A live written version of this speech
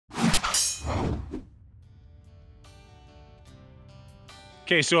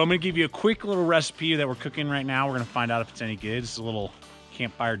Okay, so I'm gonna give you a quick little recipe that we're cooking right now. We're gonna find out if it's any good. It's a little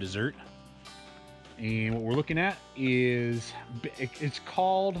campfire dessert. And what we're looking at is, it's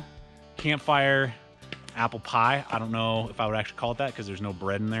called Campfire apple pie. I don't know if I would actually call it that because there's no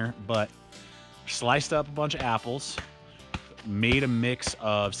bread in there, but sliced up a bunch of apples, made a mix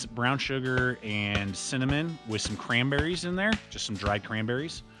of brown sugar and cinnamon with some cranberries in there, just some dried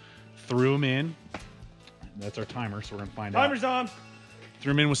cranberries. Threw them in. That's our timer, so we're gonna find out. Timer's on.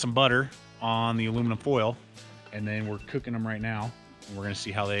 Threw them in with some butter on the aluminum foil, and then we're cooking them right now, and we're gonna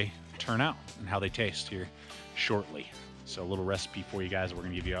see how they turn out and how they taste here shortly. So a little recipe for you guys. We're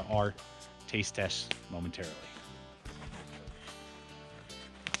gonna give you our taste test momentarily.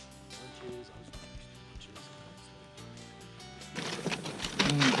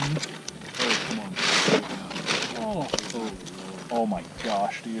 Oh, come on. Oh my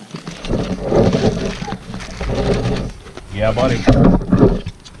gosh, dude. Yeah, buddy.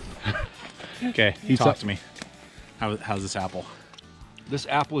 Okay, talk to me. How's this apple? This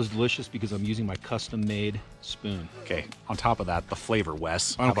apple is delicious because I'm using my custom-made spoon. Okay, on top of that, the flavor,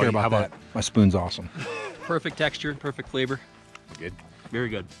 Wes. I don't care about that. My spoon's awesome. Perfect texture, perfect flavor. Good. Very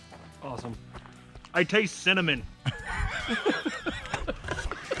good. Awesome. I taste cinnamon.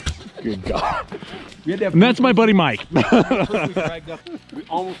 Good God. We had to have And that's my buddy Mike. we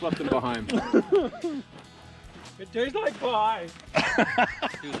almost left him behind. It tastes like pie.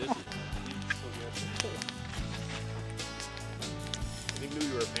 Dude, this is so good. I didn't know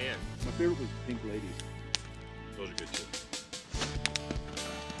you were a fan. My favorite was Pink Ladies. Those are good too.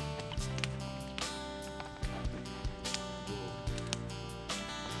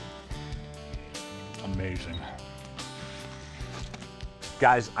 Amazing.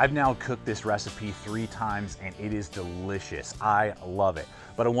 Guys, I've now cooked this recipe 3 times and it is delicious. I love it.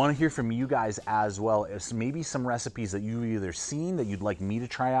 But I want to hear from you guys as well as maybe some recipes that you've either seen that you'd like me to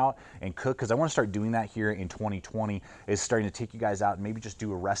try out and cook, because I want to start doing that here in 2020, is starting to take you guys out and maybe just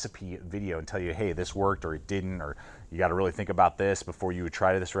do a recipe video and tell you, hey, this worked or it didn't, or you got to really think about this before you would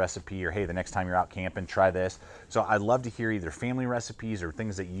try this recipe, or hey, the next time you're out camping, try this. So I'd love to hear either family recipes or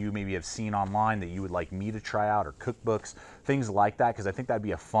things that you maybe have seen online that you would like me to try out, or cookbooks, things like that, because I think that'd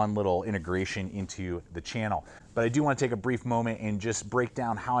be a fun little integration into the channel. But I do want to take a brief moment and just break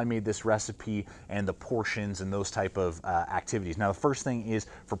down how I made this recipe and the portions and those type of activities. Now, the first thing is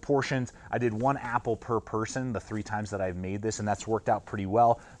for portions, I did 1 apple per person the 3 times that I've made this, and that's worked out pretty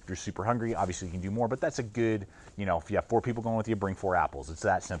well. If you're super hungry, obviously you can do more, but that's a good, you know, if you have 4 people going with you, bring 4 apples. It's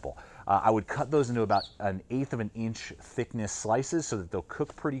that simple. I would cut those into about 1/8 of an inch thickness slices so that they'll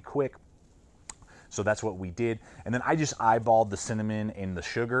cook pretty quick. So that's what we did. And then I just eyeballed the cinnamon and the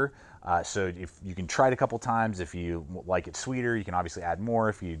sugar. So if you can try it a couple times, if you like it sweeter, you can obviously add more.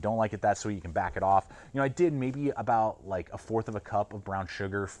 If you don't like it that sweet, you can back it off. You know, I did maybe about like 1/4 of a cup of brown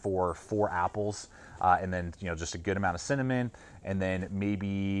sugar for 4 apples. And then, you know, just a good amount of cinnamon. And then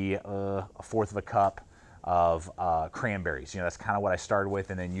maybe 1/4 of a cup of cranberries. You know, that's kind of what I started with.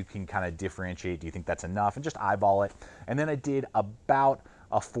 And then you can kind of differentiate. Do you think that's enough? And just eyeball it. And then I did about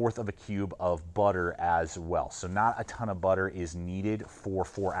 1/4 of a cube of butter as well. So not a ton of butter is needed for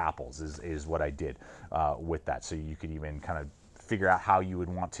 4 apples is what I did with that. So you could even kind of figure out how you would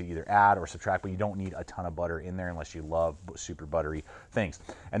want to either add or subtract, but you don't need a ton of butter in there unless you love super buttery things.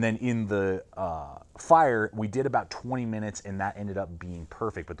 And then in the fire, we did about 20 minutes and that ended up being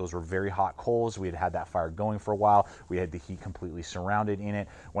perfect, but those were very hot coals. We had had that fire going for a while. We had the heat completely surrounded in it.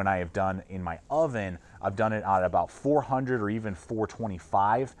 When I have done in my oven, I've done it at about 400 or even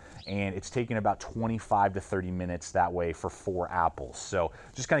 425, and it's taken about 25 to 30 minutes that way for 4 apples. So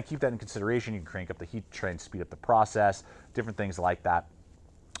just kind of keep that in consideration. You can crank up the heat, try and speed up the process, different things like that.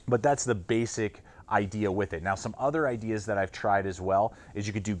 But that's the basic idea with it. Now, some other ideas that I've tried as well is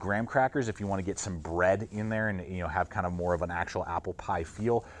you could do graham crackers if you want to get some bread in there and, you know, have kind of more of an actual apple pie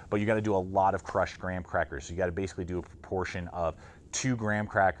feel, but you got to do a lot of crushed graham crackers. So you got to basically do a proportion of 2 graham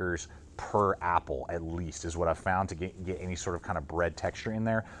crackers per apple at least is what I've found to get any sort of kind of bread texture in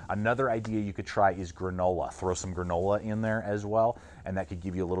there. Another idea you could try is granola. Throw some granola in there as well, and that could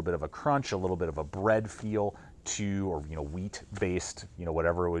give you a little bit of a crunch, a little bit of a bread feel to, or, you know, wheat based, you know,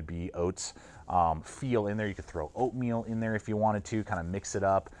 whatever it would be, oats feel in there. You could throw oatmeal in there if you wanted to, kind of mix it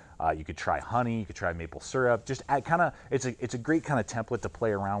up. You could try honey, you could try maple syrup. Just add kind of, it's a great kind of template to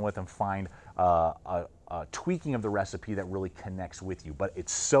play around with and find a tweaking of the recipe that really connects with you. But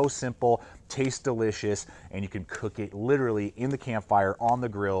it's so simple, tastes delicious, and you can cook it literally in the campfire, on the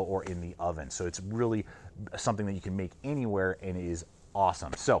grill, or in the oven. So it's really something that you can make anywhere and is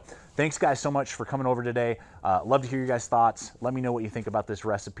awesome. So thanks guys so much for coming over today. Love to hear your guys' thoughts. Let me know what you think about this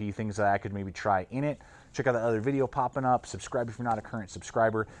recipe, things that I could maybe try in it. Check out that other video popping up. Subscribe if you're not a current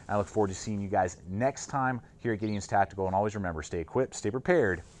subscriber. And I look forward to seeing you guys next time here at Gideon's Tactical. And always remember, stay equipped, stay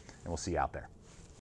prepared, and we'll see you out there.